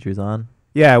getting new teachers on.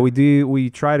 Yeah, we do.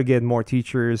 We try to get more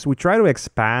teachers. We try to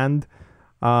expand.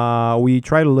 We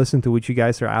try to listen to what you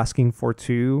guys are asking for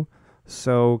too.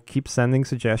 So keep sending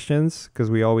suggestions because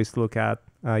we always look at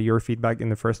your feedback in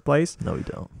the first place. No, we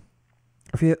don't.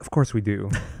 Of course we do.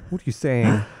 What are you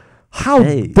saying? How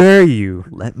Hey. dare you?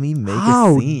 Let me make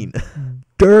How a scene.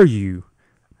 Dare you?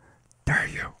 Dare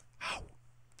you? How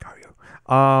dare you?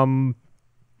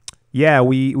 Yeah,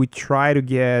 we try to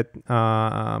get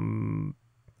as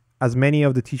many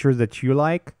of the teachers that you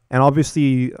like, and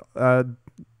obviously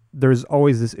there's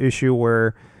always this issue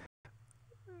where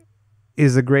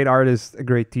is a great artist a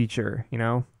great teacher, you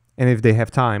know, and if they have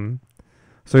time.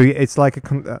 So it's like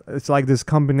it's like this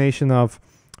combination of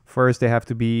first they have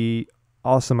to be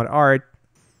awesome at art,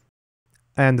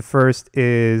 and the first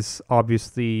is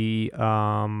obviously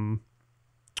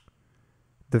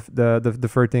the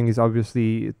third thing is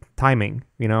obviously timing,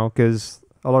 you know, because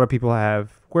a lot of people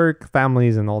have work,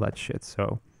 families, and all that shit.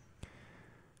 So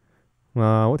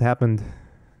what happened?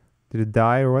 Did it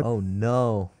die or what? Oh,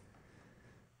 no.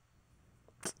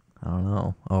 I don't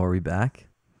know. Oh, are we back?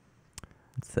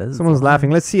 It says Someone's it's on. laughing.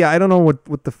 Let's see. I don't know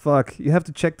what the fuck. You have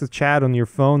to check the chat on your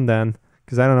phone then,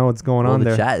 because I don't know what's going Well, on the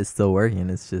there. chat is still working.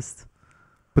 It's just...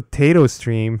 Potato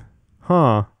stream.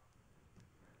 Huh.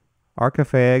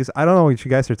 Arcafe eggs. I don't know what you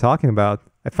guys are talking about.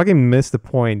 I fucking missed the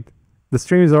point. The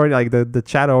stream is already, like, the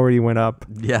chat already went up.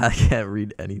 Yeah, I can't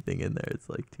read anything in there. It's,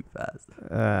 like, too fast.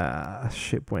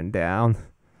 Shit went down.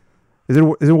 Is it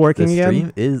working The again?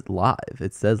 stream is live.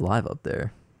 It says live up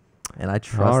there. And I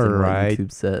trust in what Alright.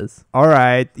 YouTube says. All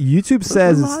right. YouTube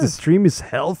says we're the live. stream is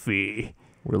healthy.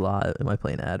 We're live. Am I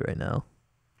playing ad right now?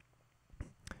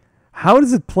 How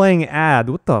is it playing ad?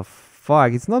 What the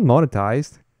fuck? It's not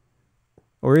monetized.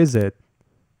 Or is it?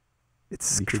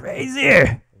 It's You could-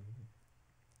 crazy.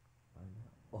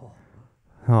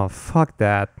 Oh, fuck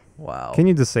that. Wow. Can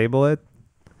you disable it?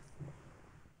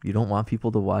 You don't want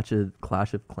people to watch a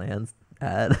Clash of Clans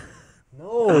ad?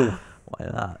 No. Why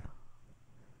not?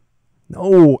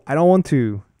 No, I don't want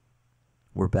to.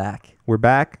 We're back. We're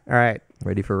back. All right.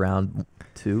 Ready for round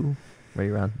 2? Ready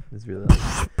round? Is really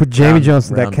Put Jamie Jones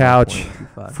on that round couch.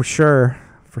 1.25. For sure.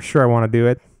 For sure I want to do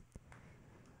it.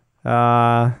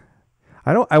 I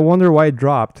wonder why it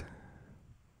dropped.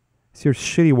 It's your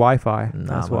shitty Wi-Fi.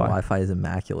 Nah, That's my why. Wi-Fi is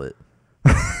immaculate.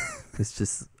 It's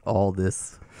just all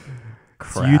this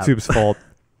It's crap. YouTube's fault.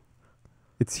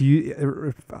 It's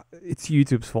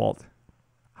YouTube's fault.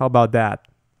 How about that?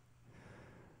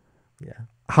 Yeah.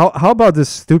 How about this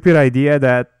stupid idea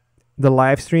that the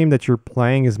live stream that you're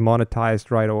playing is monetized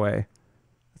right away?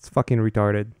 It's fucking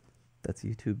retarded. That's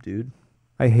YouTube, dude.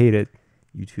 I hate it.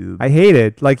 YouTube. I hate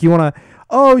it. Like you wanna,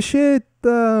 oh shit,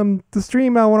 the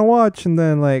stream I wanna watch, and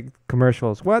then like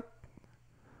commercials. What?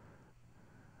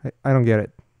 I don't get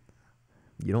it.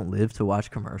 You don't live to watch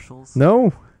commercials?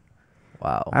 No,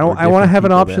 Wow. I don't. We're I want to different have an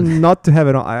people option then. not to have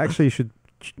it on. I actually should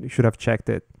have checked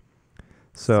it.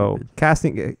 So Stupid.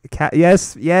 casting,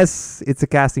 yes, it's a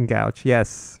casting couch.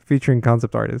 Yes, featuring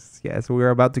concept artists. Yes, we're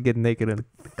about to get naked and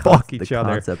fuck The each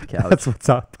other. concept couch. That's what's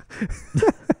up.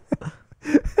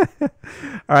 All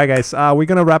right, guys. We're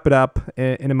gonna wrap it up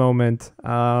in a moment.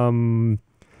 I'm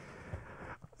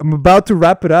about to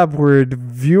wrap it up where the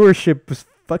viewership is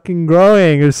fucking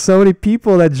growing. There's so many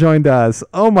people that joined us.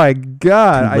 Oh my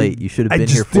god! Too late. You should have I been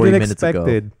just here 40 didn't minutes expect ago.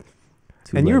 it.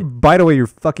 Too And late. you're, by the way, you're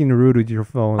fucking rude with your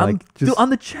phone. Dude, on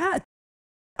the chat.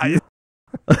 I-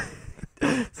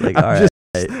 It's like, I'm all right,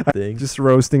 thing. just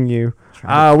roasting you.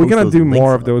 Trying to We're post gonna those do links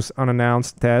more of up. those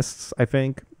unannounced tests. I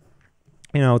think.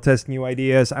 Test new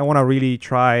ideas. I want to really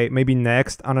try. Maybe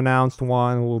next unannounced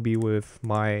one will be with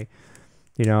my,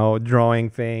 drawing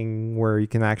thing where you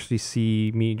can actually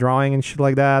see me drawing and shit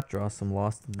like that. Draw some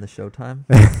Lost in the Showtime.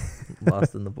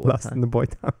 Lost in the Boy Lost Time. in the boy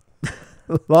time.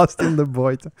 Lost in the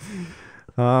boy time.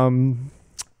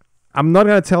 I'm not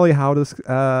gonna tell you how this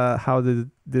how the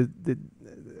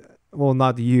well,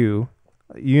 not you.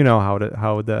 You know how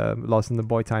the Lost in the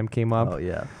Boy time came up. Oh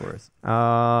yeah, of course.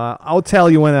 I'll tell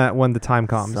you when the time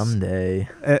comes. Someday.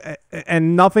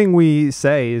 And nothing we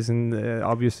say is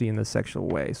obviously in a sexual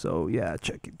way. So yeah,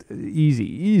 check it.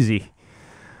 Easy.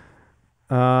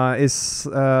 Is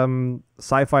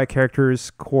sci-fi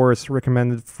characters course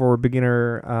recommended for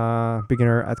beginner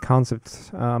at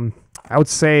concept? I would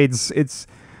say it's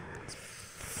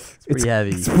pretty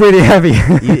heavy. It's pretty heavy.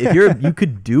 If you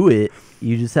could do it,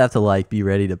 you just have to be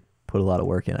ready to put a lot of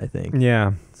work in. I think.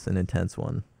 Yeah. It's an intense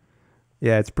one.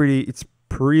 Yeah, it's pretty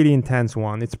intense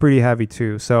one. It's pretty heavy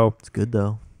too. So it's good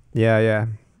though. Yeah.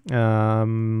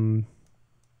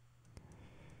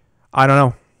 I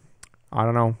don't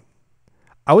know.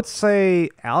 I would say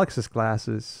Alex's class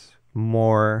is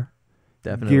more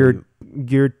Definitely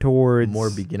geared towards more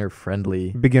beginner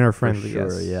friendly. Beginner friendly,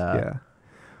 sure, yes. yeah.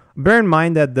 Bear in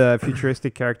mind that the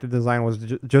futuristic character design was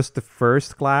just the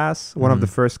first class, one of the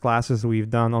first classes we've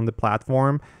done on the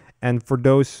platform. And for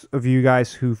those of you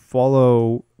guys who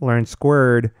follow Learn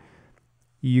Squared,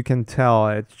 you can tell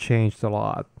it's changed a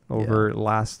lot over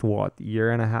last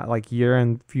year and a half, year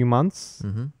and few months.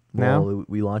 Mm-hmm. Now Well,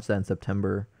 we launched that in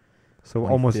September. So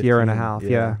almost a year and a half.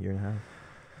 Yeah. Year and a half.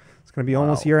 It's going to be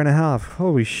almost a year and a half.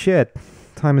 Holy shit.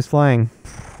 Time is flying.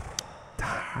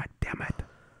 God damn it.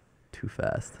 Too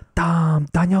fast. Damn,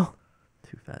 Daniel.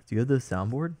 Too fast. Do you have the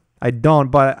soundboard? I don't,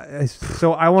 but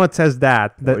so I want to test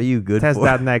that. What are you good test for?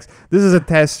 that next. This is a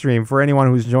test stream for anyone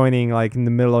who's joining in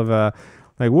the middle of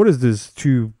what is this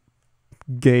two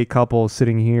gay couples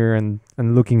sitting here and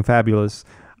looking fabulous.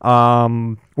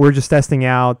 We're just testing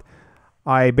out.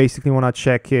 I basically want to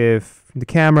check if the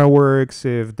camera works,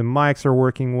 if the mics are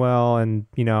working well, and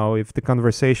if the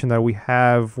conversation that we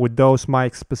have with those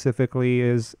mics specifically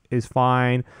is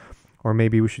fine, or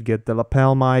maybe we should get the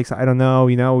lapel mics. I don't know.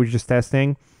 We're just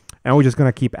testing, and we're just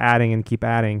gonna keep adding.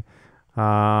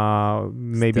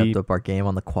 Maybe stepped up our game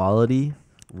on the quality.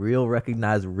 Real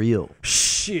recognize real.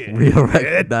 Shit. Real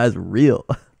recognize real.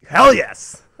 Hell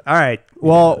yes. All right.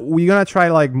 Well, we're gonna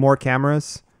try more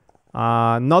cameras.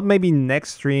 Not maybe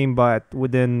next stream, but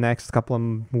within next couple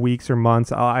of weeks or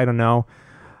months. I don't know.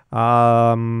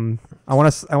 I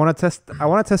want to test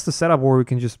the setup where we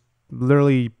can just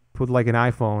literally put an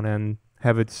iPhone and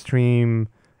have it stream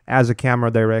as a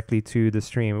camera directly to the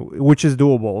stream, which is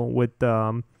doable with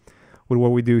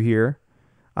what we do here.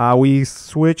 We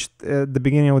switched at the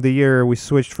beginning of the year. We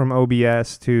switched from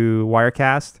OBS to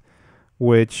Wirecast,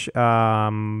 which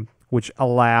allows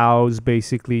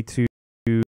basically to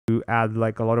add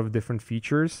a lot of different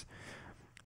features,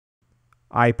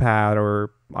 iPad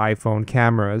or iPhone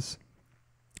cameras.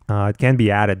 It can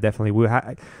be added, definitely.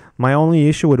 My only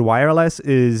issue with wireless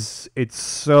is it's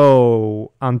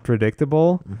so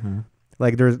unpredictable. Mm-hmm.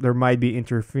 There might be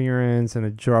interference and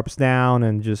it drops down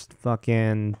and just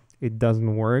fucking it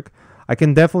doesn't work. I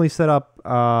can definitely set up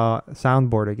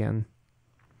soundboard again.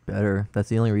 Better. That's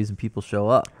the only reason people show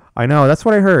up. I know, that's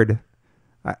what I heard.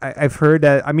 I've heard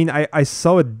that. I mean, I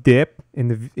saw a dip in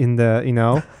the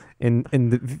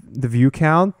the view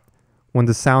count when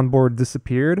the soundboard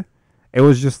disappeared. It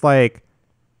was just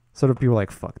sort of people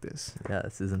fuck this. Yeah,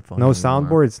 this isn't fun. No anymore.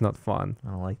 soundboard, it's not fun.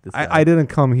 I don't like this. I didn't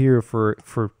come here for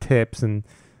tips and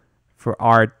for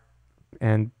art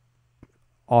and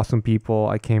awesome people.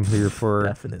 I came here for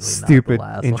Definitely stupid not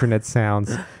the last internet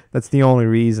sounds. That's the only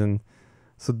reason.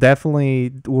 So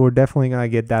we're definitely gonna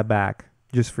get that back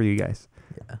just for you guys.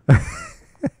 Yeah.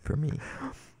 For me.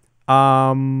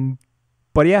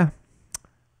 But yeah,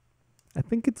 I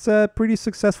think it's a pretty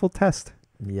successful test.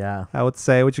 Yeah. I would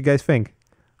say. What you guys think?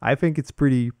 I think it's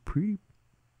pretty.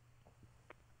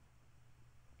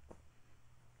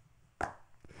 All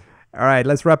right,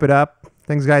 let's wrap it up.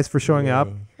 Thanks, guys, for showing up.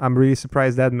 I'm really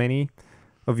surprised that many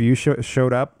of you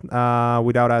showed up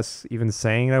without us even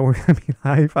saying that we're gonna be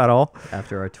live at all.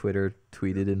 After our Twitter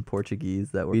tweeted in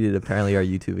Portuguese that we apparently our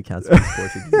YouTube account speaks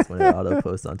Portuguese when it auto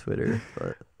posts on Twitter.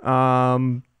 But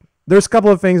there's a couple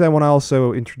of things I want to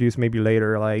also introduce maybe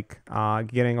later, like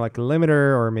getting like a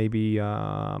limiter, or maybe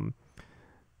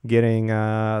getting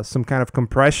some kind of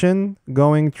compression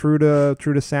going through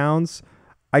the sounds.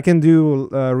 I can do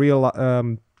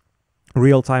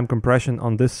real-time compression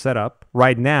on this setup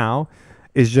right now.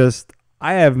 It's just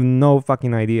I have no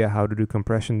fucking idea how to do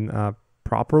compression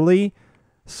properly.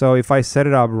 So if I set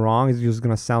it up wrong, it's just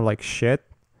gonna sound like shit.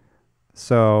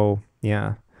 So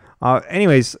yeah.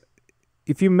 Anyways,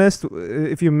 if you missed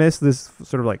this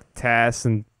sort of like test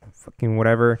and fucking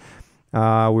whatever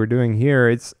we're doing here,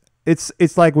 it's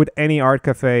like with any Art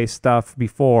Cafe stuff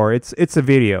before. It's a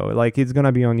video. Like, it's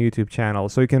gonna be on YouTube channel,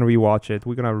 so you can rewatch it.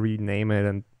 We're gonna rename it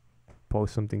and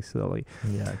post something silly.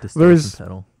 Yeah, distortion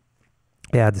pedal.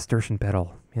 Yeah, distortion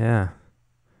pedal. Yeah,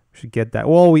 we should get that.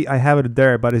 Well, I have it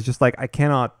there, but it's just like I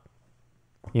cannot.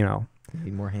 You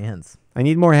need more hands. I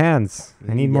need more hands.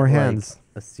 I need more hands. Like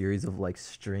a series of like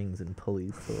strings and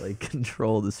pulleys to like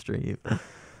control the stream,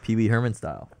 Pee Wee Herman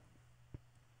style.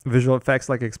 Visual effects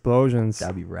like explosions.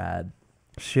 That'd be rad.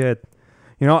 Shit.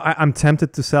 I'm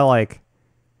tempted to sell like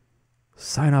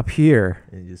sign up here.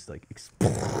 And just like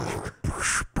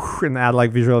and add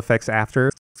like visual effects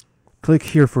after. Click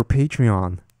here for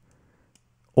Patreon.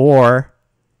 Or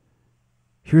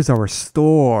here's our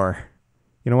store.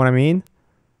 You know what I mean?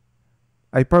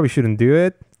 I probably shouldn't do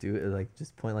it. Do it like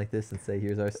just point like this and say,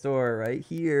 "Here's our store right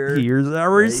here. Here's our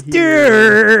right store."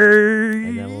 Here.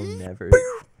 And then we'll never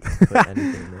put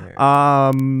anything there.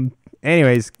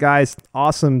 Anyways, guys,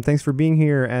 awesome. Thanks for being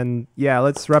here. And yeah,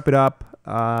 let's wrap it up.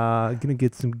 Gonna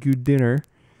get some good dinner.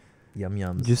 Yum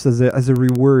yums. Just as a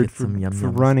reward for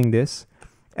running this.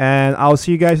 And I'll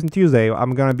see you guys on Tuesday.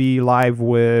 I'm gonna be live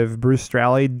with Bruce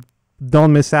Straley.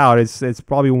 Don't miss out. It's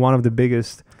probably one of the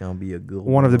biggest. It's gonna be a good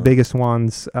one of the biggest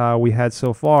ones we had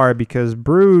so far, because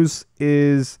Bruce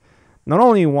is not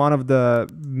only one of the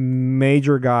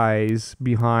major guys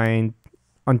behind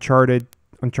Uncharted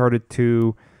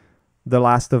 2, The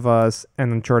Last of Us,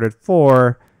 and Uncharted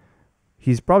 4.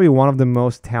 He's probably one of the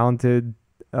most talented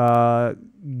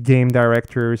game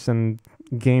directors and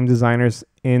game designers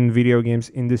in video games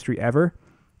industry ever.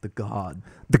 The God.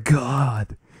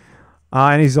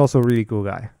 And he's also a really cool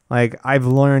guy. Like, I've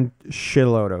learned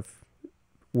shitload of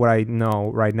what I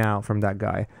know right now from that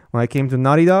guy. When I came to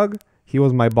Naughty Dog, he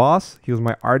was my boss. He was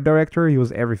my art director. He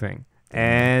was everything.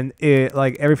 And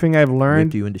everything I've learned,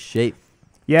 whipped you into shape.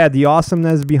 Yeah, the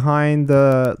awesomeness behind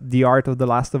the art of The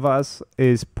Last of Us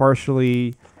is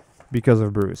partially because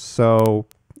of Bruce. So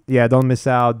yeah, don't miss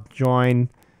out. Join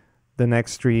the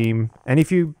next stream. And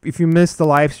if you missed the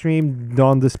live stream,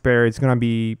 don't despair. It's gonna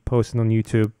be posted on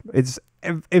YouTube. It's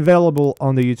available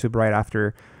on the YouTube right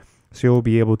after, so you'll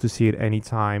be able to see it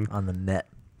anytime on the net.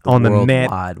 On the net,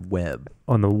 Wide Web.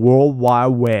 On the World Wide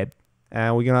Web,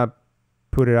 and we're gonna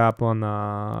put it up on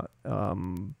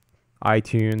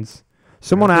iTunes.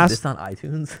 Someone asked this on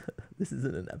iTunes. This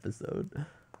isn't an episode.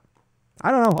 I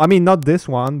don't know. I mean, not this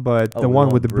one, but the one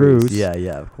with the Bruce.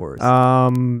 Yeah, of course. I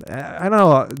don't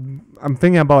know. I'm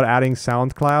thinking about adding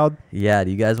SoundCloud. Yeah, do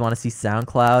you guys want to see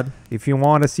SoundCloud? If you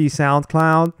want to see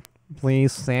SoundCloud,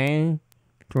 please say.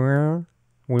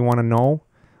 We want to know.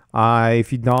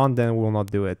 If you don't, then we'll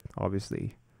not do it,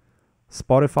 obviously.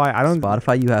 Spotify,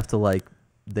 Spotify, you have to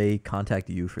they contact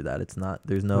you for that. It's not.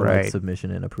 There's no submission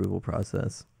and approval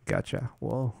process. Gotcha.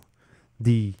 Well,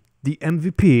 the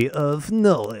MVP of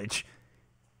knowledge,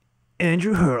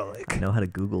 Andrew Hawryluk. I know how to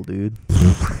Google, dude.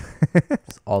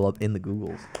 It's all up in the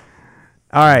Googles.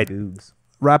 All right. Googs.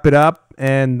 Wrap it up.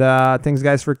 And thanks,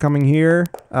 guys, for coming here.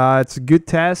 It's a good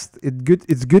test.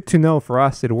 It's good to know for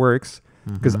us it works.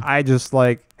 Because I just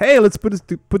hey, let's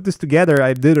put this together.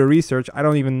 I did a research. I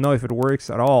don't even know if it works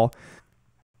at all.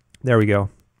 There we go.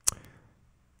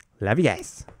 Love you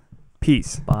guys.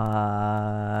 Peace. Bye.